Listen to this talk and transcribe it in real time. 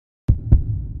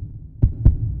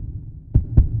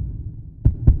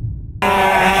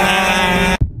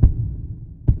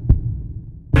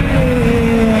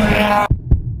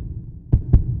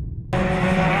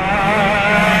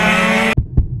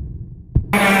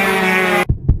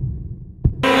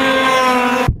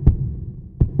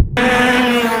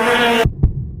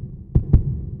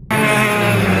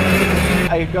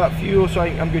I've got fuel, so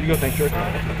I'm good to go. Thanks, George. The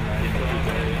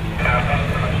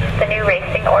new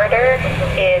racing order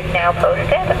is now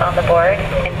posted on the board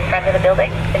in front of the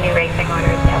building. The new racing order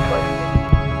is now posted.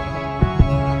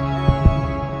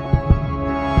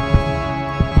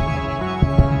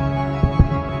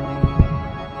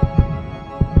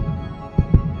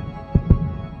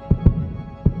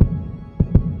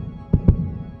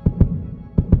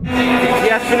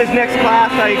 Yes, for this next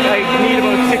class, I need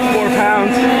about 6 more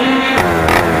pounds.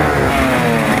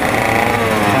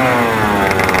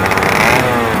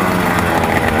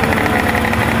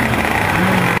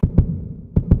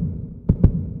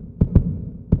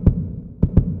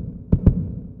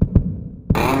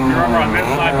 You're over on this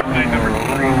lap of line number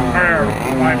 3, or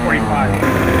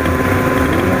 545.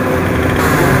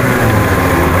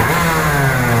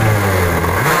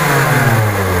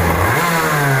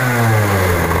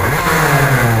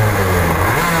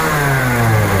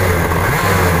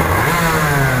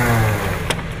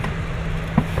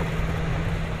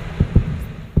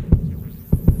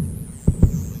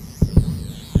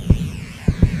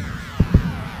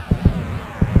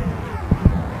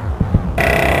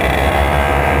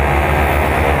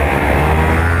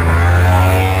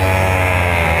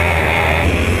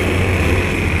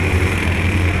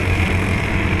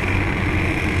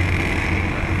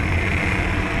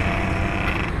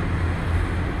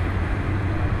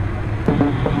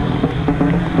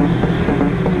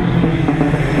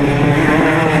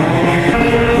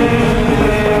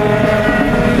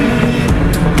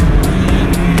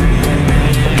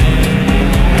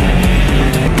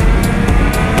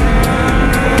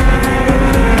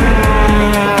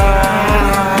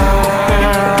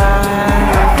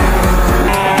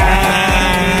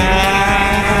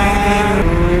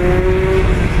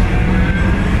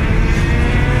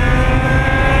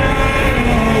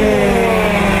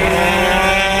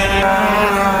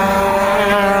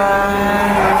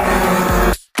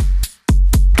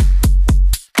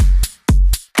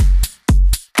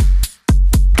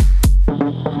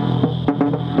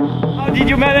 Did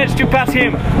you manage to pass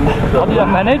him? How did I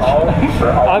manage?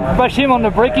 I pushed him on the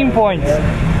braking points.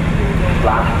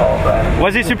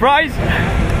 Was he surprised?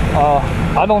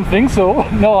 I don't think so.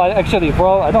 No, actually,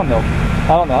 well, I don't know.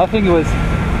 I think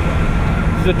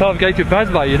he's a tough guy to pass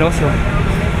by, you know, so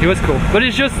he was cool. But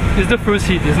it's the first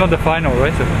heat, it's not the final,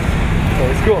 right? So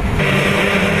it's cool.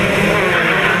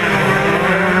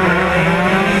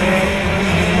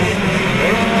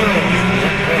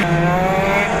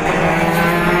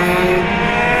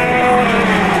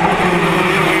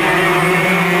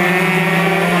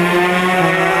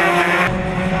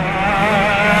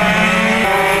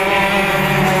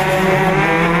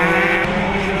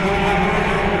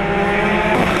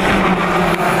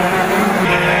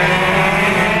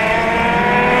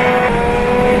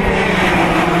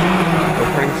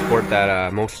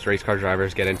 That most race car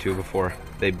drivers get into before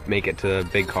they make it to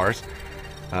big cars.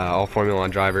 All Formula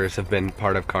 1 drivers have been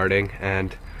part of karting,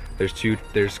 and there's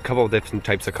a couple of different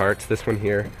types of karts. This one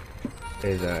here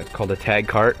is called a tag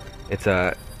kart. It's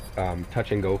a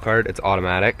touch and go kart. It's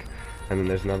automatic. And then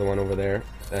there's another one over there,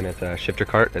 and it's a shifter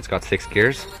kart. It's got 6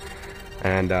 gears.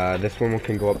 And this one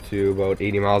can go up to about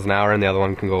 80 miles an hour, and the other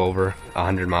one can go over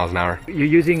 100 miles an hour. You're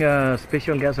using a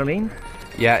special gasoline?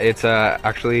 Yeah, it's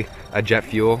actually a jet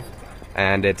fuel,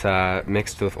 and it's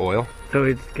mixed with oil. So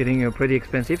it's getting pretty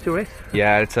expensive to race?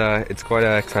 Yeah, it's quite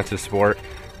an expensive sport,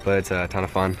 but it's a ton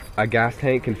of fun. A gas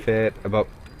tank can fit about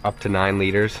up to 9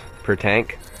 liters per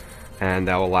tank, and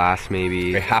that will last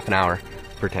maybe half an hour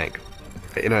per tank.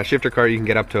 In a shifter car, you can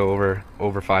get up to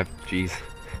over 5 Gs,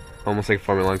 almost like a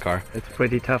Formula 1 car. It's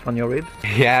pretty tough on your ribs?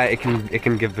 Yeah, it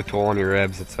can give the toll on your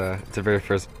ribs. It's a very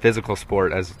physical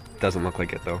sport, as it doesn't look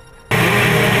like it though.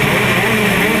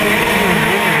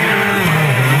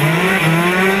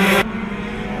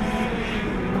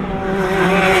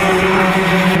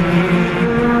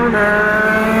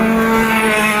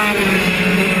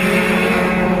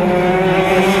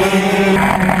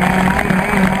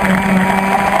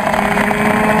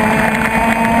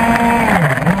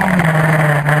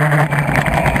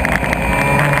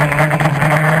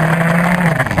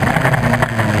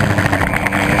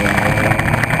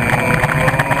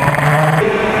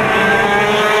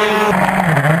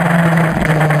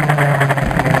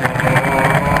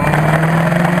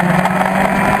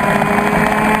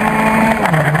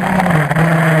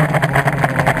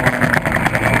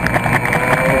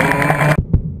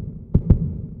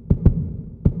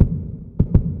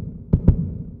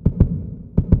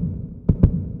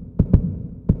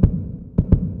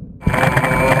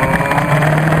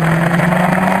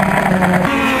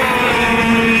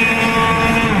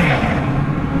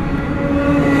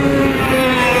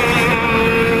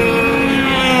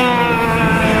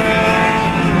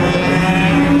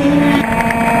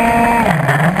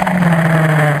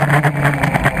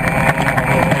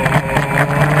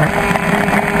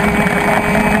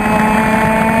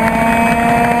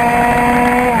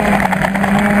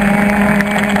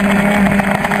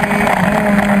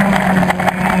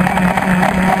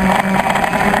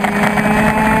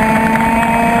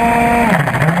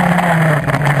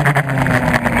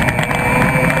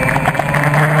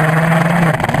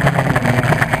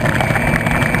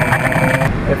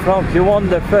 Franck, you won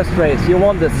the first race, you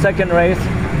won the second race,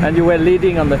 and you were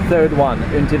leading on the third one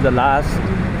until the last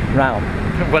round.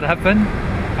 What happened?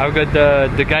 I got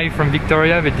the guy from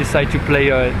Victoria. They decided to play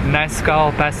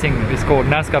NASCAR passing. It's called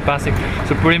NASCAR passing.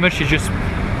 So pretty much you just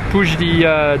push the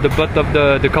butt of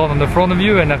the cart on the front of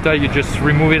you, and after you just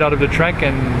remove it out of the track,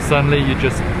 and suddenly you're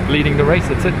just leading the race.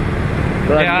 That's it.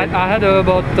 Yeah, I had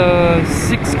about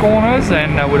 6 corners,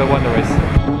 and I would have won the race.